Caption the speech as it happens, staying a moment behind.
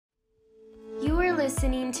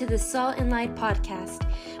listening to the Salt and Light podcast.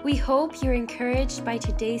 We hope you're encouraged by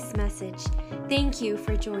today's message. Thank you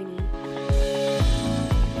for joining.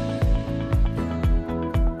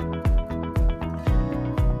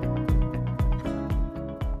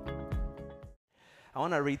 I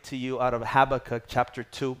want to read to you out of Habakkuk chapter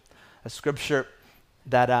 2, a scripture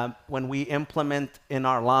that when we implement in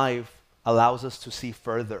our life allows us to see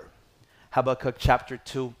further. Habakkuk chapter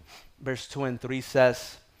 2, verse 2 and 3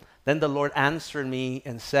 says, "Then the Lord answered me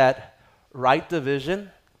and said, write the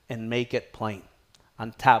vision and make it plain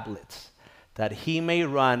on tablets, that he may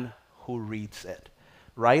run who reads it."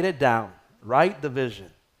 Write it down, write the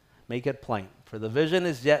vision, make it plain. For the vision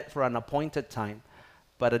is yet for an appointed time,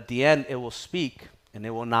 but at the end it will speak and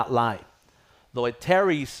it will not lie. Though it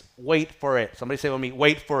tarries, wait for it. Somebody say with me,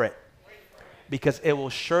 wait for it. Because it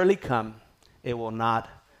will surely come, it will not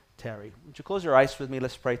tarry. Would you close your eyes with me?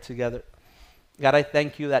 Let's pray together. God, I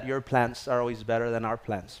thank you that your plans are always better than our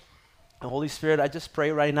plans. And Holy Spirit, I just pray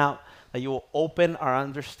right now that you will open our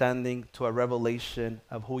understanding to a revelation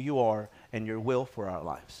of who you are and your will for our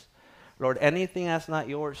lives. Lord, anything that's not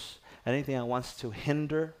yours, anything that wants to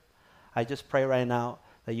hinder, I just pray right now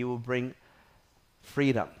that you will bring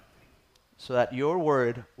freedom so that your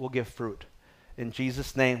word will give fruit. In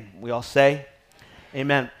Jesus' name, we all say,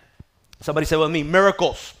 amen. Somebody say with me,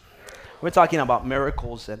 miracles. We're talking about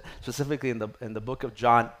miracles, and specifically in the book of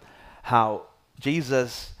John, how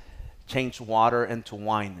Jesus changed water into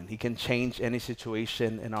wine, and he can change any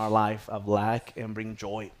situation in our life of lack and bring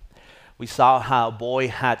joy. We saw how a boy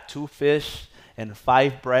had 2 fish and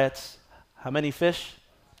 5 breads. How many fish?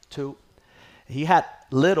 2. He had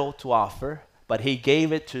little to offer, but he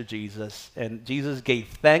gave it to Jesus, and Jesus gave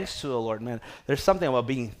thanks to the Lord. Man, there's something about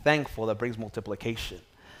being thankful that brings multiplication,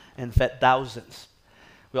 and fed thousands.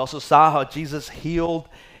 We also saw how Jesus healed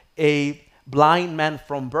a blind man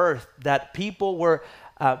from birth, that people were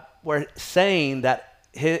saying that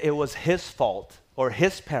it was his fault or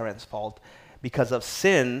his parents' fault. Because of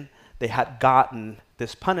sin, they had gotten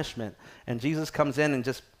this punishment. And Jesus comes in and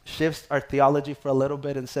just shifts our theology for a little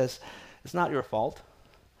bit and says, it's not your fault.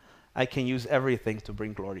 I can use everything to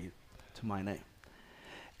bring glory to my name.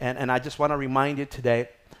 And I just want to remind you today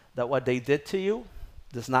that what they did to you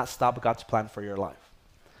does not stop God's plan for your life.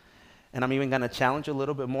 And I'm even going to challenge you a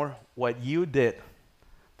little bit more. What you did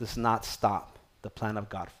does not stop the plan of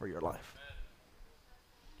God for your life.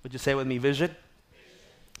 Would you say with me, vision?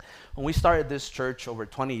 When we started this church over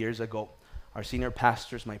 20 years ago, our senior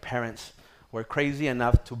pastors, my parents, were crazy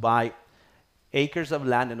enough to buy acres of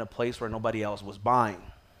land in a place where nobody else was buying,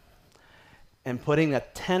 and putting a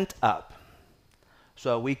tent up so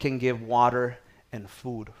that we can give water and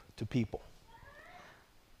food to people.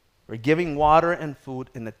 We're giving water and food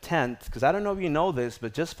in the tent, because I don't know if you know this,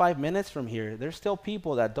 but just 5 minutes from here, there's still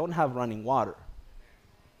people that don't have running water.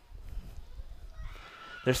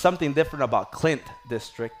 There's something different about Clint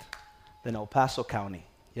District than El Paso County,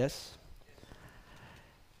 yes?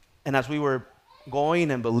 And as we were going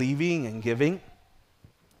and believing and giving,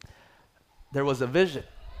 there was a vision.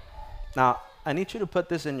 Now, I need you to put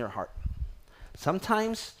this in your heart.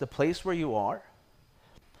 Sometimes the place where you are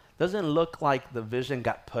doesn't look like the vision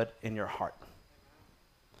got put in your heart.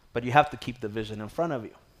 But you have to keep the vision in front of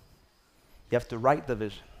you. You have to write the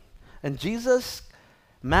vision. And Jesus'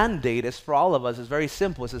 mandate is for all of us is very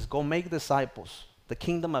simple. It says, go make disciples. The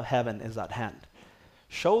kingdom of heaven is at hand.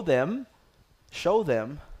 Show them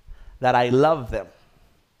that I love them.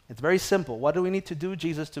 It's very simple. What do we need to do,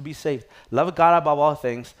 Jesus, to be saved? Love God above all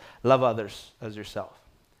things. Love others as yourself.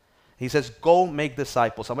 He says, go make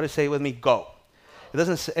disciples. Somebody say it with me, go. It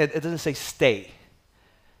doesn't say stay.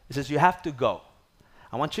 It says you have to go.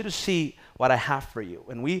 I want you to see what I have for you.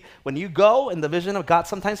 When you go in the vision of God,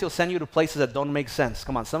 sometimes he'll send you to places that don't make sense.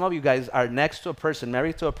 Come on, some of you guys are next to a person,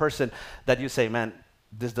 married to a person that you say, man,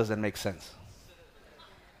 this doesn't make sense.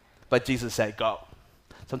 But Jesus said, go.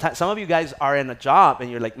 Sometimes some of you guys are in a job and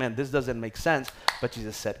you're like, man, this doesn't make sense. But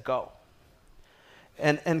Jesus said, go.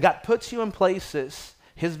 And God puts you in places.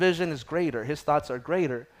 His vision is greater. His thoughts are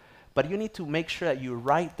greater. But you need to make sure that you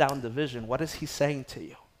write down the vision. What is he saying to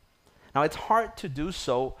you? Now, it's hard to do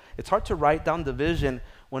so. It's hard to write down the vision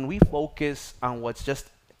when we focus on what's just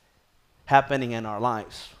happening in our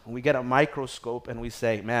lives. When we get a microscope and we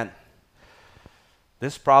say, man,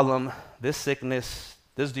 this problem, this sickness,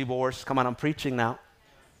 this divorce, come on, I'm preaching now.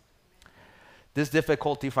 This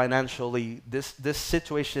difficulty financially, this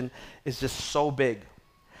situation is just so big.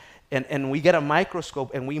 And we get a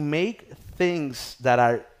microscope and we make things that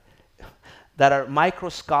are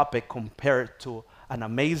microscopic compared to an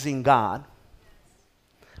amazing God.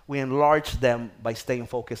 We enlarge them by staying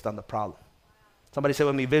focused on the problem. Somebody say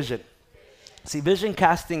with me, vision. See, vision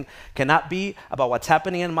casting cannot be about what's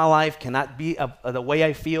happening in my life, cannot be the way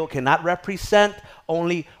I feel, cannot represent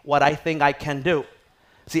only what I think I can do.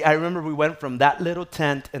 See, I remember we went from that little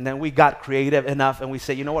tent and then we got creative enough and we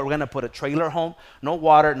said, you know what, we're going to put a trailer home, no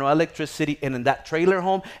water, no electricity, and in that trailer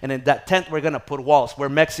home and in that tent, we're going to put walls. We're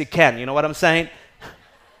Mexican, you know what I'm saying?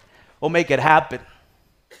 We'll make it happen.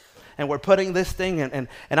 And we're putting this thing and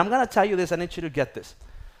I'm going to tell you this, I need you to get this.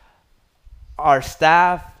 Our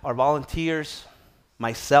staff, our volunteers,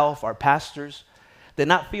 myself, our pastors, did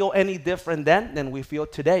not feel any different then than we feel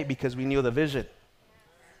today because we knew the vision.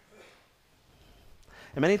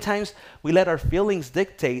 And many times we let our feelings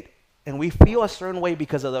dictate and we feel a certain way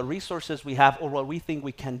because of the resources we have or what we think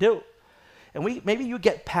we can do. And maybe you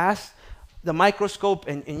get past the microscope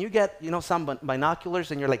and you get, some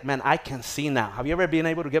binoculars and you're like, man, I can see now. Have you ever been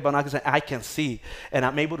able to get binoculars and I can see and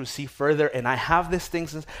I'm able to see further and I have these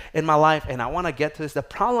things in my life and I want to get to this. The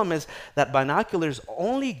problem is that binoculars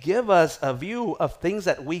only give us a view of things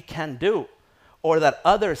that we can do or that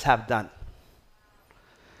others have done.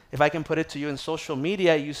 If I can put it to you in social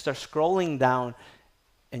media, you start scrolling down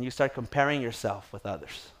and you start comparing yourself with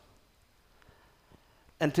others.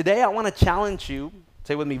 And today I want to challenge you,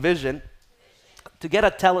 say with me, vision, to get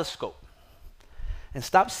a telescope and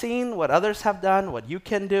stop seeing what others have done, what you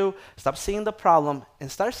can do, stop seeing the problem,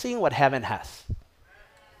 and start seeing what heaven has.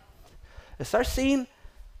 And start seeing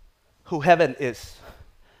who heaven is.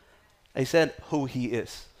 I said who he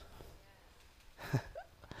is.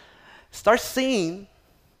 Start seeing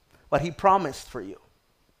what he promised for you.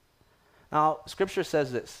 Now, Scripture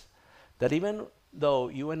says this, that even though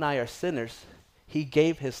you and I are sinners, he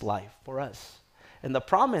gave his life for us. And the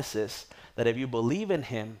promise is that if you believe in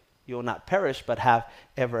him, you will not perish, but have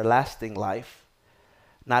everlasting life,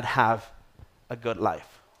 not have a good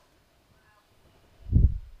life.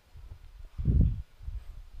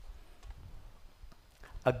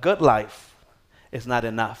 A good life is not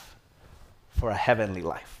enough for a heavenly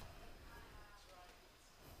life.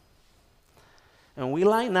 And when we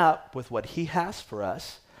line up with what he has for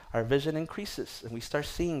us, our vision increases and we start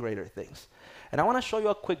seeing greater things. And I want to show you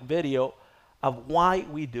a quick video of why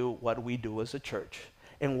we do what we do as a church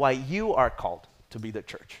and why you are called to be the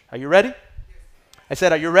church. Are you ready? I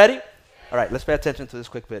said, are you ready? All right, let's pay attention to this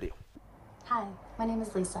quick video. Hi, my name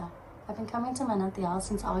is Lisa. I've been coming to Manantial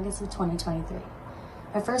since August of 2023.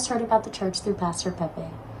 I first heard about the church through Pastor Pepe.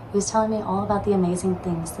 He was telling me all about the amazing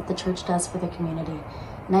things that the church does for the community,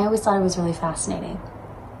 and I always thought it was really fascinating.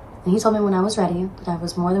 And he told me when I was ready that I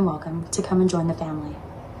was more than welcome to come and join the family.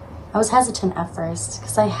 I was hesitant at first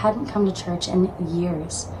because I hadn't come to church in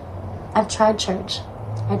years. I've tried church.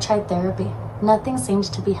 I tried therapy. Nothing seemed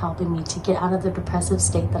to be helping me to get out of the depressive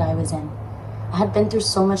state that I was in. I had been through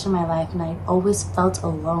so much in my life and I always felt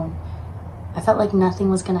alone. I felt like nothing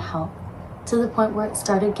was going to help, to the point where it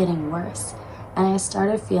started getting worse. And I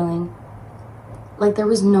started feeling like there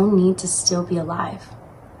was no need to still be alive.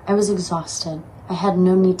 I was exhausted. I had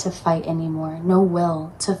no need to fight anymore, no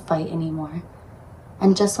will to fight anymore.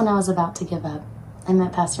 And just when I was about to give up, I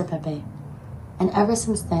met Pastor Pepe. And ever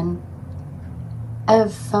since then, I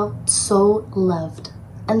have felt so loved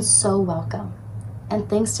and so welcome. And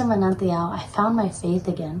thanks to Manantial, I found my faith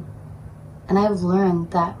again. And I have learned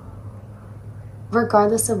that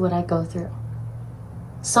regardless of what I go through,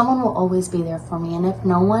 someone will always be there for me. And if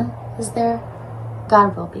no one is there,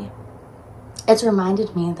 God will be. It's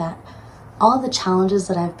reminded me that all of the challenges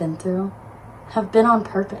that I've been through have been on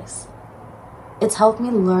purpose. It's helped me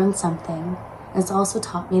learn something. And it's also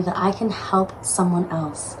taught me that I can help someone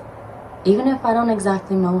else, even if I don't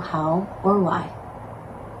exactly know how or why.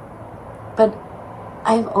 But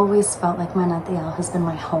I've always felt like Manantial has been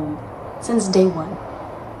my home since day one.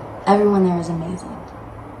 Everyone there is amazing.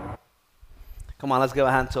 Come on, let's give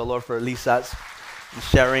a hand to the Lord for Lisa's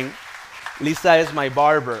sharing. Lisa is my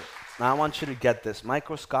barber. Now I want you to get this.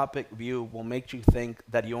 Microscopic view will make you think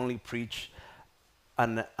that you only preach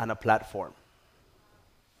on a platform.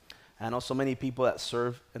 I know so many people that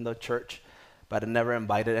serve in the church, but have never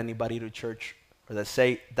invited anybody to church, or that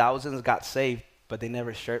say thousands got saved, but they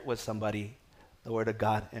never shared with somebody the word of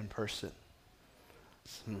God in person.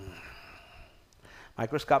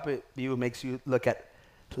 Microscopic view makes you look at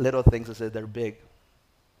little things and say they're big.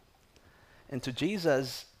 And to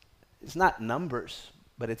Jesus, it's not numbers,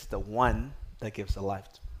 but it's the one that gives the life,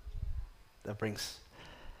 that brings,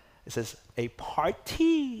 it says, a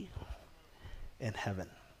party in heaven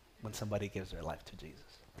when somebody gives their life to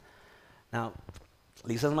Jesus. Now,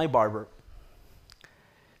 Lisa's my barber.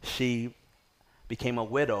 She became a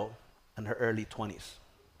widow in her early 20s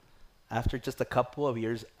after just a couple of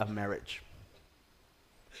years of marriage.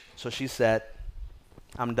 So she said,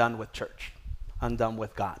 I'm done with church. undone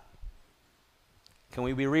with God. Can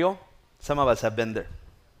we be real? Some of us have been there.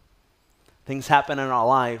 Things happen in our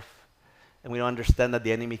life, and we don't understand that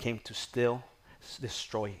the enemy came to steal,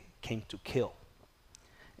 destroy, came to kill.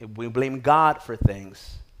 And we blame God for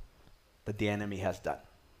things that the enemy has done.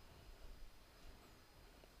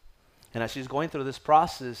 And as she's going through this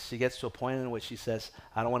process, she gets to a point in which she says,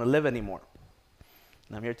 I don't want to live anymore.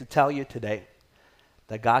 And I'm here to tell you today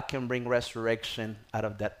that God can bring resurrection out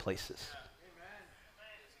of dead places.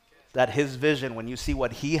 That his vision, when you see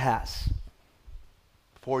what he has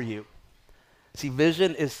for you. See,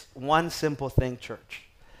 vision is one simple thing, church.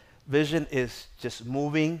 Vision is just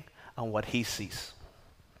moving on what he sees.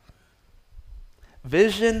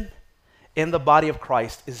 Vision in the body of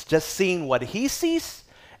Christ is just seeing what he sees.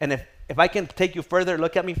 And if I can take you further,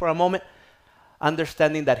 look at me for a moment,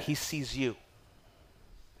 understanding that he sees you.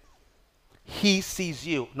 He sees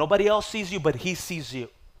you. Nobody else sees you, but he sees you.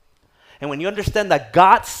 And when you understand that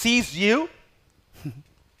God sees you,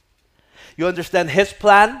 you understand his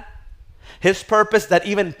plan, his purpose, that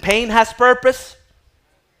even pain has purpose,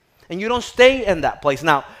 and you don't stay in that place.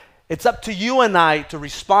 Now, it's up to you and I to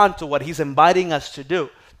respond to what he's inviting us to do,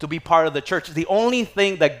 to be part of the church. The only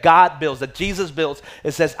thing that God builds, that Jesus builds,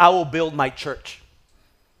 it says, I will build my church.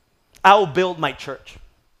 I will build my church.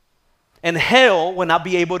 And hell will not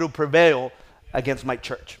be able to prevail against my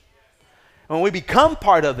church. And when we become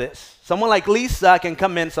part of this, someone like Lisa can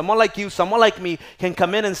come in, someone like you, someone like me can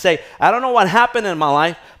come in and say, I don't know what happened in my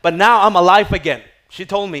life, but now I'm alive again. She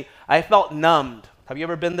told me, I felt numbed. Have you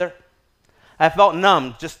ever been there? I felt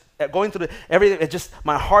numbed, just going through everything.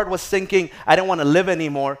 My heart was sinking. I didn't want to live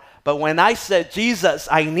anymore. But when I said, Jesus,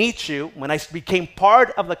 I need you, when I became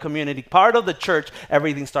part of the community, part of the church,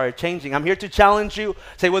 everything started changing. I'm here to challenge you.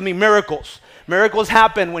 Say with me, miracles. Miracles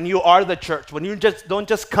happen when you are the church. When you don't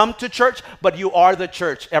just come to church, but you are the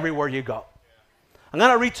church everywhere you go. I'm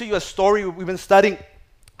going to read to you a story we've been studying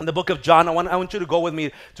in the book of John. I want you to go with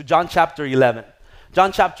me to John chapter 11.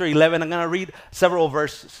 John chapter 11, I'm going to read several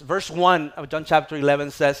verses. Verse 1 of John chapter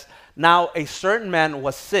 11 says, Now a certain man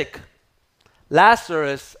was sick,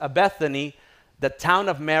 Lazarus of Bethany, the town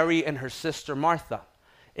of Mary and her sister Martha.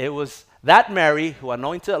 It was that Mary who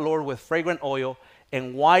anointed the Lord with fragrant oil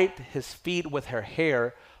and wiped his feet with her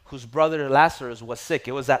hair, whose brother Lazarus was sick.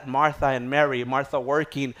 It was that Martha and Mary, Martha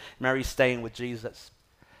working, Mary staying with Jesus.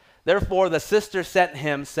 Therefore the sister sent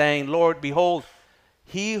him, saying, Lord, behold,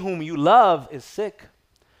 he whom you love is sick.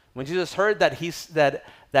 When Jesus heard that, he said,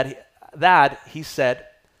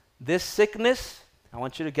 this sickness, I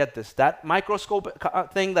want you to get this, that microscope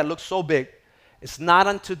thing that looks so big, it's not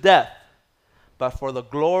unto death, but for the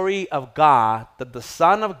glory of God, that the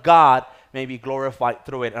Son of God may be glorified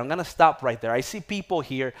through it. And I'm going to stop right there. I see people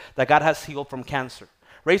here that God has healed from cancer.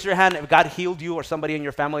 Raise your hand if God healed you or somebody in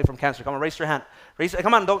your family from cancer. Come on, raise your hand.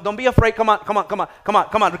 Come on, don't be afraid. Come on.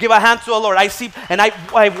 Give a hand to the Lord. I see, and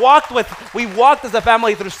we walked as a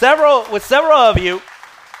family through several of you.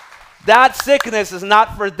 That sickness is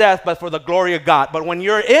not for death, but for the glory of God. But when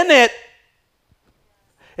you're in it,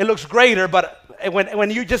 it looks greater. But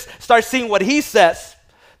when you just start seeing what he says,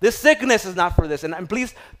 this sickness is not for this. And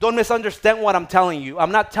please don't misunderstand what I'm telling you.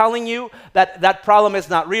 I'm not telling you that that problem is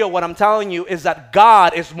not real. What I'm telling you is that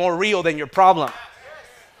God is more real than your problem.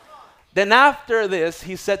 Then after this,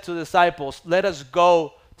 he said to the disciples, let us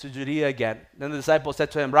go to Judea again. Then the disciples said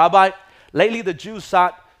to him, Rabbi, lately the Jews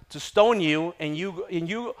sought to stone you, and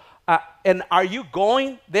are you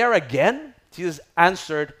going there again? Jesus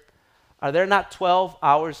answered, are there not 12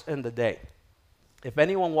 hours in the day? If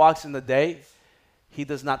anyone walks in the day, he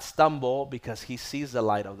does not stumble because he sees the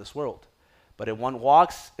light of this world. But if one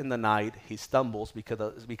walks in the night, he stumbles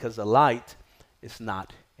because the light is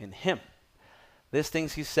not in him. These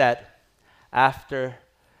things he said after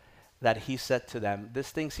that he said to them.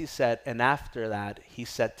 These things he said, and after that he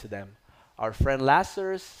said to them, our friend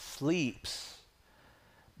Lazarus sleeps,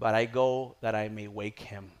 but I go that I may wake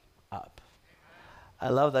him up. I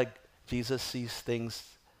love that Jesus sees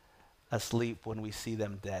things asleep when we see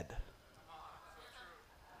them dead.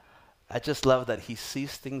 I just love that he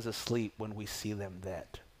sees things asleep when we see them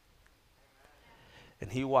dead.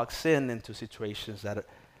 And he walks into situations that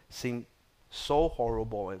seem so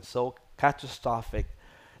horrible and so catastrophic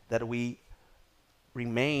that we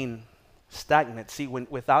remain stagnant. See,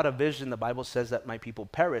 without a vision, the Bible says that my people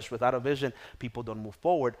perish. Without a vision, people don't move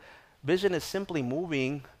forward. Vision is simply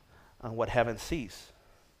moving on what heaven sees.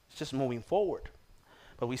 It's just moving forward.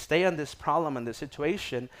 But we stay on this problem and this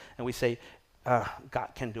situation, and we say, God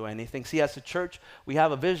can do anything. See, as a church, we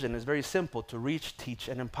have a vision. It's very simple: to reach, teach,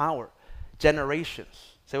 and empower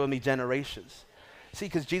generations. Say with me, generations. See,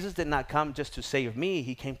 because Jesus did not come just to save me.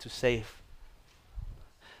 He came to save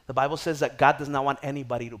The Bible says that God does not want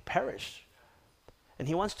anybody to perish. And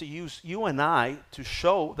he wants to use you and I to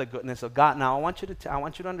show the goodness of God. Now, I want you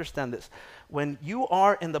to understand this. When you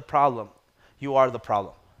are in the problem, you are the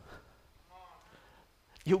problem.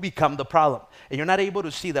 You become the problem. And you're not able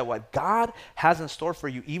to see that what God has in store for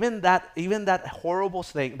you, even that horrible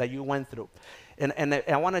thing that you went through. And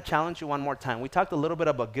I want to challenge you one more time. We talked a little bit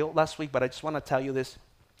about guilt last week, but I just want to tell you this.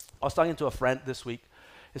 I was talking to a friend this week.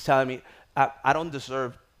 He's telling me, I don't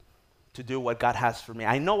deserve to do what God has for me.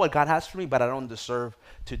 I know what God has for me, but I don't deserve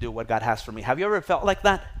to do what God has for me. Have you ever felt like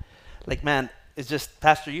that? Like, man, it's just,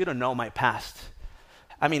 Pastor, you don't know my past.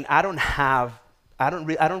 I mean, I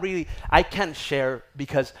can't share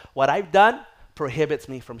because what I've done prohibits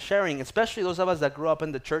me from sharing. Especially those of us that grew up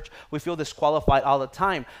in the church, we feel disqualified all the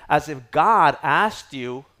time, as if God asked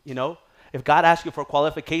you, if God asked you for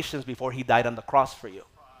qualifications before he died on the cross for you.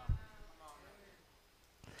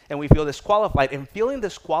 And we feel disqualified. And feeling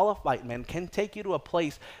disqualified, man, can take you to a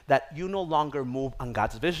place that you no longer move on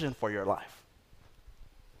God's vision for your life.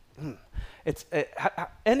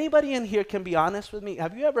 Anybody in here can be honest with me.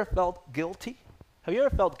 Have you ever felt guilty? Have you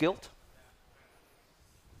ever felt guilt?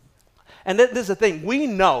 And this is the thing. We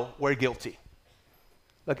know we're guilty.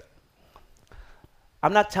 Look,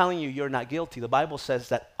 I'm not telling you you're not guilty. The Bible says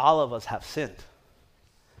that all of us have sinned.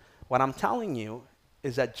 What I'm telling you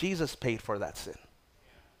is that Jesus paid for that sin.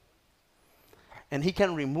 And he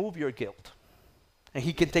can remove your guilt. And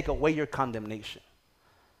he can take away your condemnation.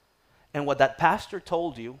 And what that pastor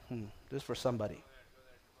told you, this is for somebody,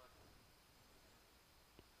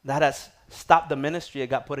 that has stopped the ministry that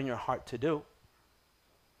God put in your heart to do.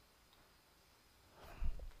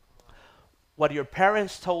 What your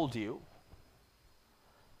parents told you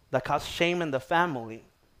that caused shame in the family,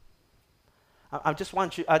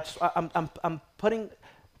 I'm putting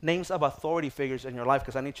names of authority figures in your life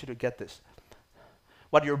because I need you to get this.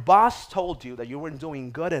 What your boss told you that you weren't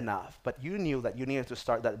doing good enough, but you knew that you needed to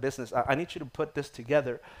start that business, I need you to put this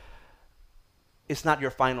together. It's not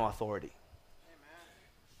your final authority.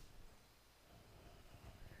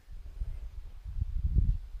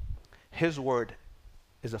 His word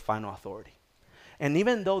is a final authority. And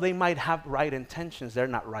even though they might have right intentions, they're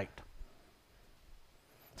not right.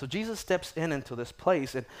 So Jesus steps into this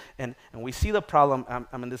place, and we see the problem.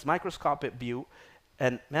 I'm in this microscopic view,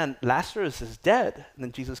 and man, Lazarus is dead. And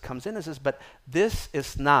then Jesus comes in and says, but this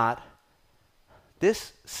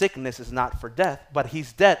sickness is not for death, but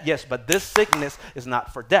he's dead. Yes, but this sickness is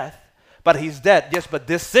not for death. But he's dead. Yes, but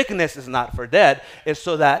this sickness is not for dead. It's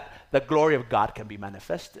so that the glory of God can be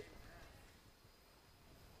manifested.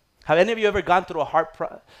 Have any of you ever gone through a hard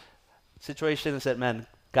situation and said, man,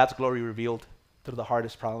 God's glory revealed through the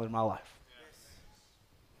hardest problem in my life? Yes.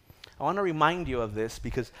 I want to remind you of this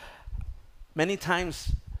because many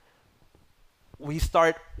times we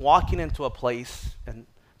start walking into a place, and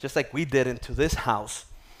just like we did into this house,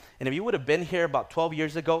 and if you would have been here about 12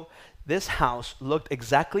 years ago, this house looked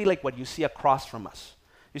exactly like what you see across from us.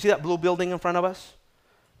 You see that blue building in front of us?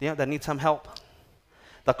 Yeah, that needs some help?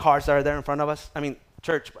 The cars that are there in front of us? I mean,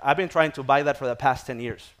 church, I've been trying to buy that for the past 10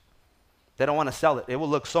 years. They don't want to sell it. It will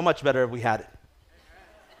look so much better if we had it.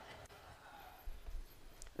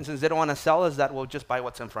 And since they don't want to sell us that, we'll just buy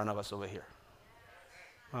what's in front of us over here.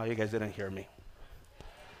 Oh, you guys didn't hear me.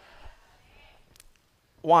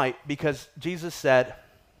 Why? Because Jesus said,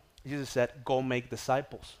 go make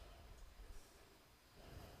disciples.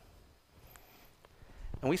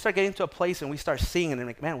 And we start getting to a place and we start seeing it and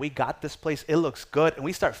like, man, we got this place. It looks good. And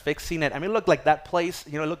we start fixing it. I mean, it looked like that place,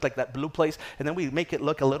 it looked like that blue place. And then we make it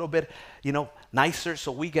look a little bit, nicer.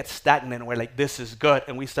 So we get stagnant and we're like, this is good.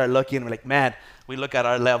 And we start looking and we're like, man, we look at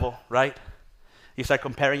our level, right? You start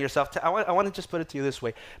comparing yourself to, I want to just put it to you this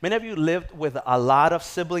way. Many of you lived with a lot of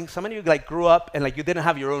siblings. Some of you grew up and you didn't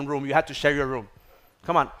have your own room. You had to share your room.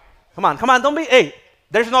 Come on. Don't be, hey,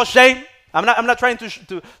 there's no shame. I'm not trying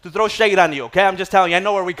to throw shade on you, okay? I'm just telling you, I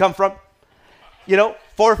know where we come from. 4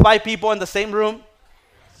 or 5 people in the same room.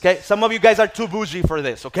 Okay, some of you guys are too bougie for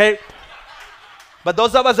this, okay? But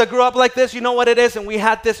those of us that grew up like this, you know what it is, and we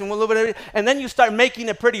had this, and we'll live it, and then you start making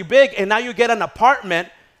it pretty big, and now you get an apartment,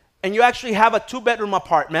 and you actually have a 2-bedroom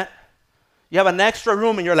apartment. You have an extra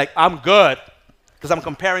room, and you're like, I'm good, because I'm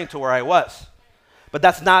comparing to where I was. But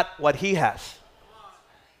that's not what he has.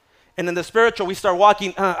 And in the spiritual, we start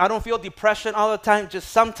walking, I don't feel depression all the time, just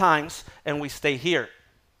sometimes, and we stay here.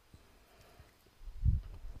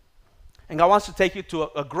 And God wants to take you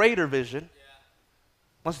to a greater vision.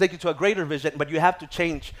 Wants to take you to a greater vision, but you have to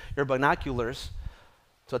change your binoculars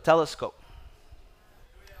to a telescope.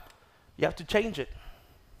 You have to change it.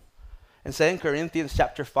 And 2 Corinthians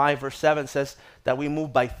chapter 5, verse 7 says that we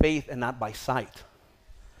move by faith and not by sight.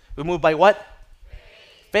 We move by what?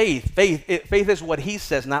 Faith. Faith is what he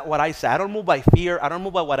says, not what I say. I don't move by fear. I don't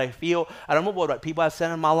move by what I feel. I don't move by what people have said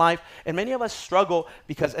in my life. And many of us struggle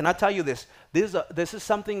because, and I tell you this is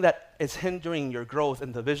something that is hindering your growth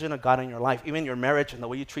and the vision of God in your life, even your marriage and the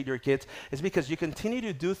way you treat your kids, is because you continue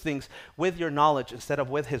to do things with your knowledge instead of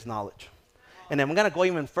with his knowledge. And then I'm going to go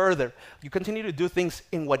even further. You continue to do things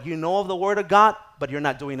in what you know of the Word of God, but you're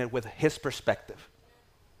not doing it with his perspective.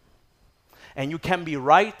 And you can be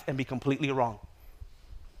right and be completely wrong.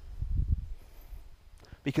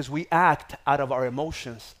 Because we act out of our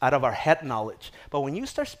emotions, out of our head knowledge. But when you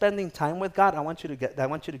start spending time with God, I want you to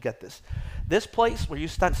get this. This place where you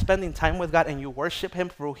start spending time with God and you worship him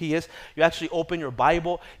for who he is, you actually open your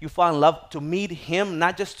Bible, you fall in love to meet him,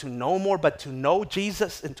 not just to know more, but to know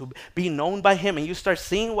Jesus and to be known by him. And you start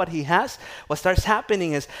seeing what he has. What starts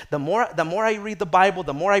happening is the more I read the Bible,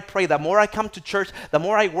 the more I pray, the more I come to church, the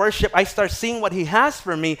more I worship, I start seeing what he has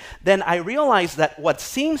for me. Then I realize that what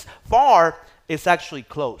seems far, it's actually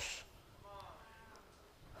close.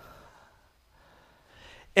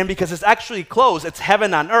 And because it's actually close, it's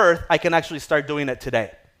heaven on earth, I can actually start doing it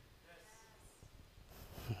today.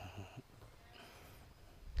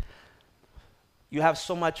 You have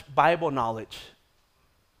so much Bible knowledge,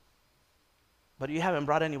 but you haven't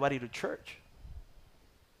brought anybody to church.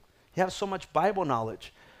 You have so much Bible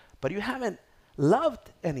knowledge, but you haven't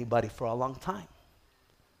loved anybody for a long time.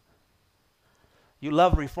 You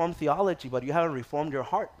love Reformed theology, but you haven't reformed your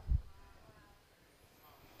heart.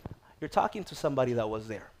 You're talking to somebody that was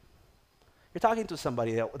there. You're talking to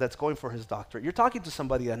somebody that's going for his doctorate. You're talking to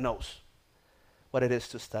somebody that knows what it is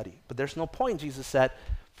to study. But there's no point, Jesus said,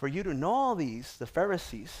 for you to know all these, the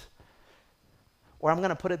Pharisees, or I'm going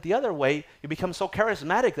to put it the other way, you become so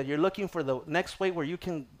charismatic that you're looking for the next way where you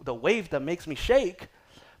can, the wave that makes me shake,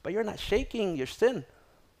 but you're not shaking your sin.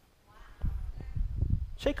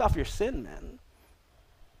 Shake off your sin, man.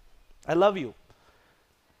 I love you.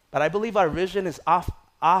 But I believe our vision is off,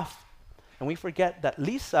 and we forget that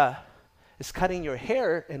Lisa is cutting your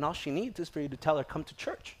hair, and all she needs is for you to tell her, come to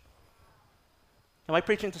church. Am I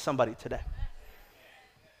preaching to somebody today?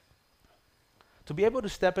 To be able to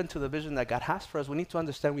step into the vision that God has for us, we need to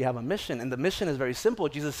understand we have a mission, and the mission is very simple.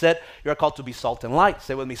 Jesus said, you're called to be salt and light.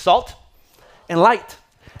 Say with me, salt and light.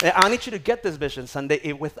 And I need you to get this vision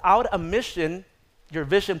Sunday. Without a mission, your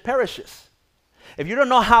vision perishes. If you don't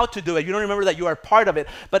know how to do it, you don't remember that you are part of it.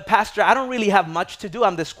 But Pastor, I don't really have much to do.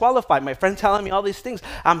 I'm disqualified. My friend telling me all these things.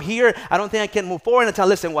 I'm here. I don't think I can move forward. And tell,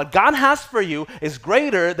 listen, what God has for you is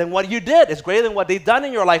greater than what you did. It's greater than what they've done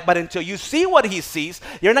in your life. But until you see what he sees,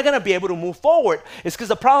 you're not going to be able to move forward. It's because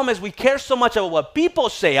the problem is we care so much about what people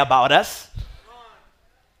say about us.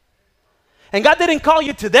 And God didn't call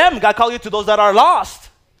you to them. God called you to those that are lost.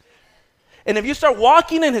 And if you start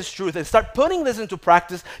walking in his truth and start putting this into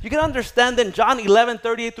practice, you can understand in John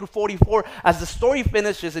 11:38 through 44, as the story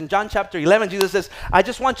finishes in John chapter 11, Jesus says, I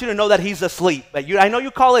just want you to know that he's asleep. I know you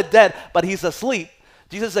call it dead, but he's asleep.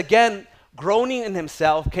 Jesus, again, groaning in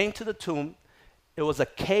himself, came to the tomb. It was a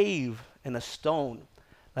cave and a stone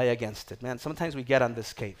lay against it. Man, sometimes we get on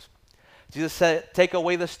this cave. Jesus said, take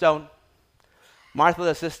away the stone. Martha,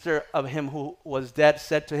 the sister of him who was dead,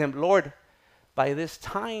 said to him, Lord, by this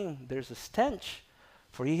time, there's a stench,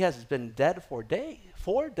 for he has been dead for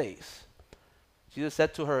 4 days. Jesus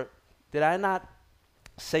said to her, did I not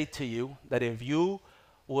say to you that if you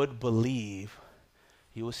would believe,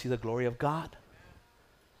 you will see the glory of God?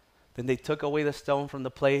 Then they took away the stone from the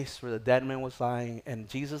place where the dead man was lying, and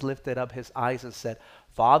Jesus lifted up his eyes and said,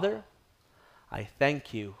 Father, I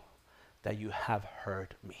thank you that you have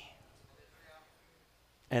heard me.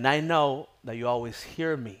 And I know that you always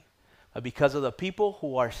hear me. But because of the people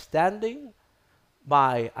who are standing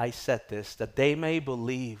by, I said this, that they may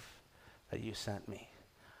believe that you sent me.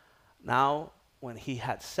 Now, when he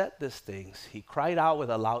had said these things, he cried out with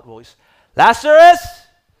a loud voice, Lazarus,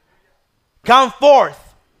 come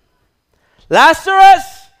forth.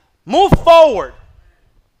 Lazarus, move forward.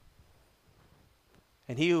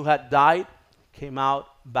 And he who had died came out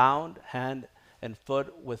bound hand and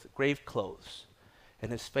foot with grave clothes,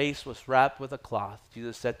 and his face was wrapped with a cloth.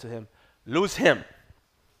 Jesus said to him, loose him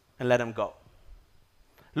and let him go.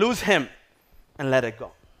 Loose him and let it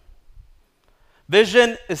go.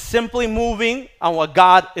 Vision is simply moving on what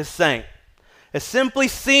God is saying. It's simply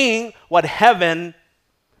seeing what heaven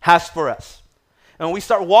has for us. And when we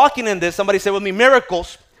start walking in this, somebody say with me,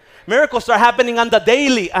 miracles. Miracles start happening on the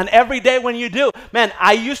daily, and every day when you do. Man,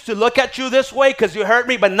 I used to look at you this way because you hurt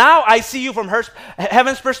me, but now I see you from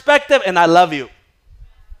heaven's perspective, and I love you.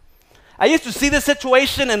 I used to see this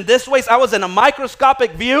situation in this way. So I was in a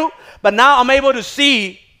microscopic view, but now I'm able to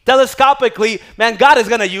see telescopically, man, God is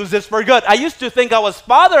going to use this for good. I used to think I was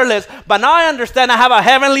fatherless, but now I understand I have a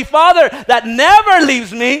heavenly Father that never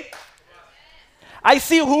leaves me. I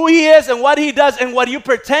see who he is and what he does, and what you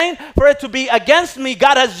pertain for it to be against me,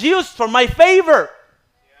 God has used for my favor.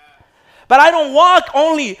 But I don't walk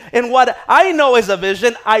only in what I know is a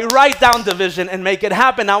vision. I write down the vision and make it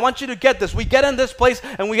happen. I want you to get this. We get in this place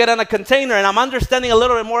and we get in a container, and I'm understanding a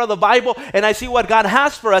little bit more of the Bible, and I see what God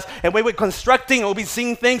has for us. And when we're constructing, we'll be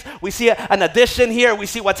seeing things. We see an addition here. We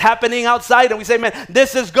see what's happening outside, and we say, man,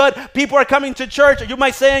 this is good. People are coming to church. You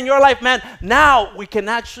might say in your life, man, now we can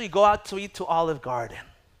actually go out to eat to Olive Garden.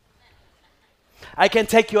 I can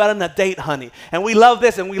take you out on a date, honey. And we love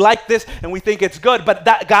this and we like this and we think it's good, but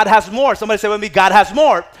that God has more. Somebody say with me, God has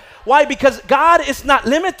more. Why? Because God is not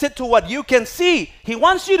limited to what you can see. He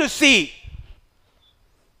wants you to see.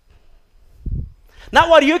 Not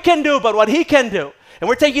what you can do, but what he can do. And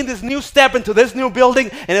we're taking this new step into this new building,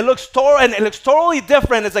 and it looks totally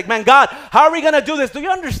different. It's like, man, God, how are we going to do this? Do you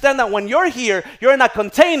understand that when you're here, you're in a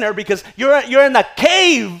container because you're in a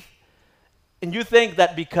cave, and you think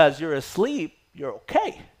that because you're asleep, you're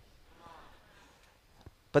okay.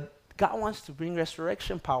 But God wants to bring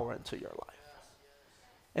resurrection power into your life.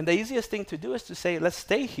 And the easiest thing to do is to say, let's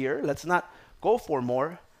stay here. Let's not go for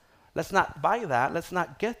more. Let's not buy that. Let's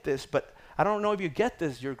not get this. But I don't know if you get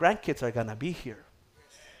this. Your grandkids are going to be here.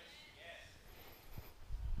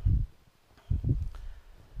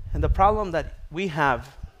 And the problem that we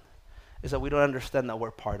have is that we don't understand that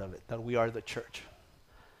we're part of it, that we are the church.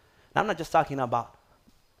 Now, I'm not just talking about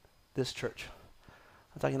this church.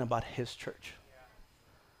 I'm talking about his church.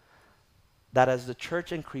 That as the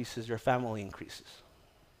church increases, your family increases.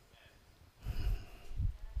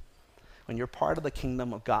 When you're part of the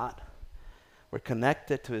kingdom of God, we're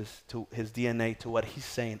connected to his DNA, to what he's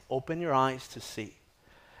saying. Open your eyes to see.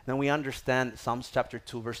 Then we understand Psalms chapter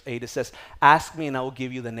 2, verse 8. It says, ask me and I will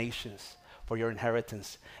give you the nations for your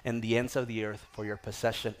inheritance and the ends of the earth for your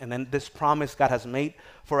possession. And then this promise God has made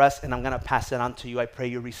for us, and I'm going to pass it on to you. I pray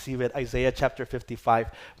you receive it. Isaiah chapter 55,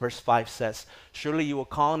 verse 5 says, surely you will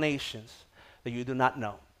call nations that you do not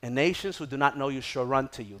know, and nations who do not know you shall run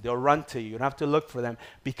to you. They'll run to you. You don't have to look for them,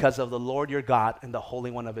 because of the Lord your God and the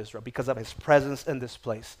Holy One of Israel, because of his presence in this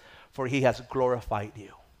place, for he has glorified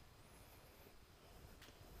you.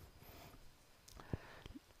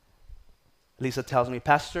 Lisa tells me,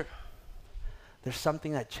 Pastor, there's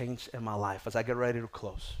something that changed in my life as I get ready to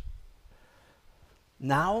close.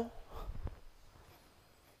 Now,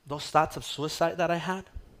 those thoughts of suicide that I had,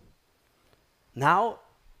 now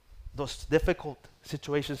those difficult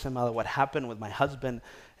situations in my life, what happened with my husband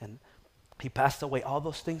and he passed away, all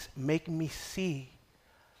those things make me see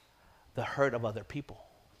the hurt of other people.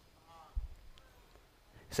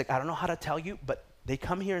 He's like, I don't know how to tell you, but they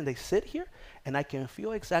come here and they sit here and I can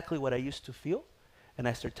feel exactly what I used to feel. And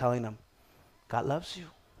I start telling them, God loves you.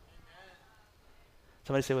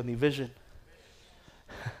 Somebody say with me, vision.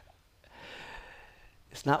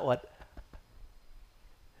 It's not what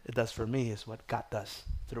it does for me, it's what God does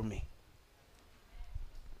through me.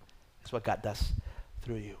 It's what God does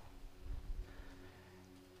through you.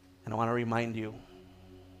 And I want to remind you,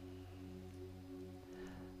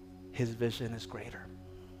 his vision is greater.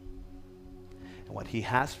 And what he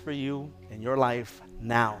has for you in your life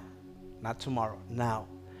now, not tomorrow, now,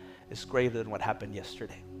 is greater than what happened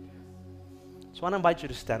yesterday. So I want to invite you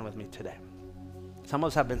to stand with me today. Some of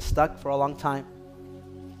us have been stuck for a long time,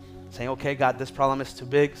 saying, okay, God, this problem is too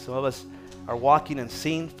big. Some of us are walking and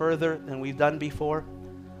seeing further than we've done before,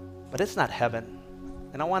 but it's not heaven.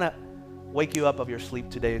 And I want to wake you up of your sleep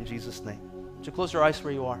today in Jesus' name. Would you close your eyes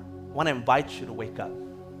where you are? I want to invite you to wake up.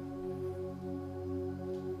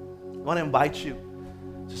 I want to invite you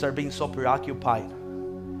to start being so preoccupied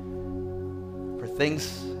for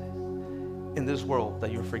things in this world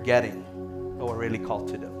that you're forgetting what we're really called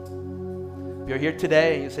to do. If you're here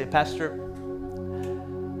today and you say, Pastor,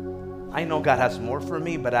 I know God has more for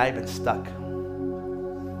me, but I've been stuck.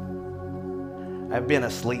 I've been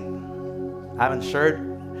asleep. I haven't shared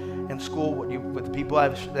in school with the people I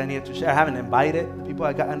needed to share. I haven't invited the people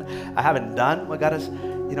I haven't done what God has.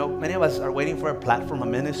 You know, many of us are waiting for a platform, a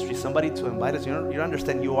ministry, somebody to invite us. You don't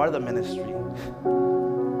understand, you are the ministry.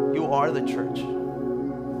 You are the church.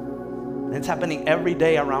 And it's happening every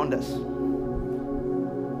day around us.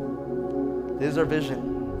 This is our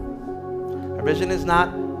vision. Our vision is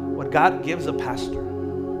not what God gives a pastor.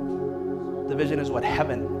 The vision is what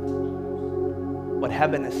heaven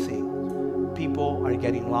is seeing. People are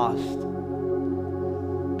getting lost.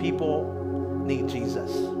 People need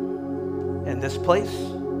Jesus. And this place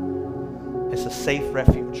is a safe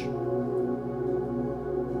refuge.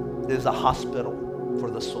 It is a hospital. for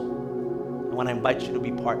the soul. I want to invite you to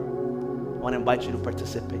be part. I want to invite you to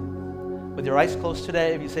participate. With your eyes closed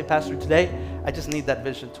today, if you say, Pastor, today, I just need that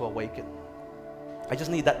vision to awaken. I just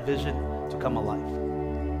need that vision to come alive.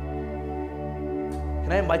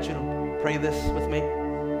 Can I invite you to pray this with me?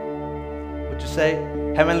 Would you say,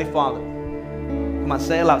 Heavenly Father? Come on,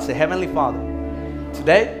 say it loud. Say, Heavenly Father,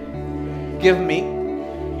 today, give me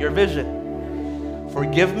your vision.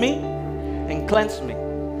 Forgive me and cleanse me.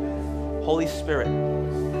 Holy Spirit,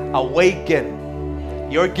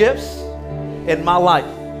 awaken your gifts in my life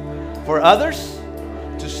for others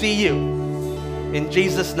to see you. In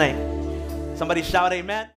Jesus' name. Somebody shout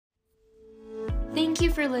amen. Thank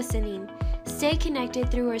you for listening. Stay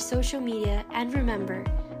connected through our social media, and remember,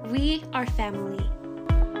 we are family.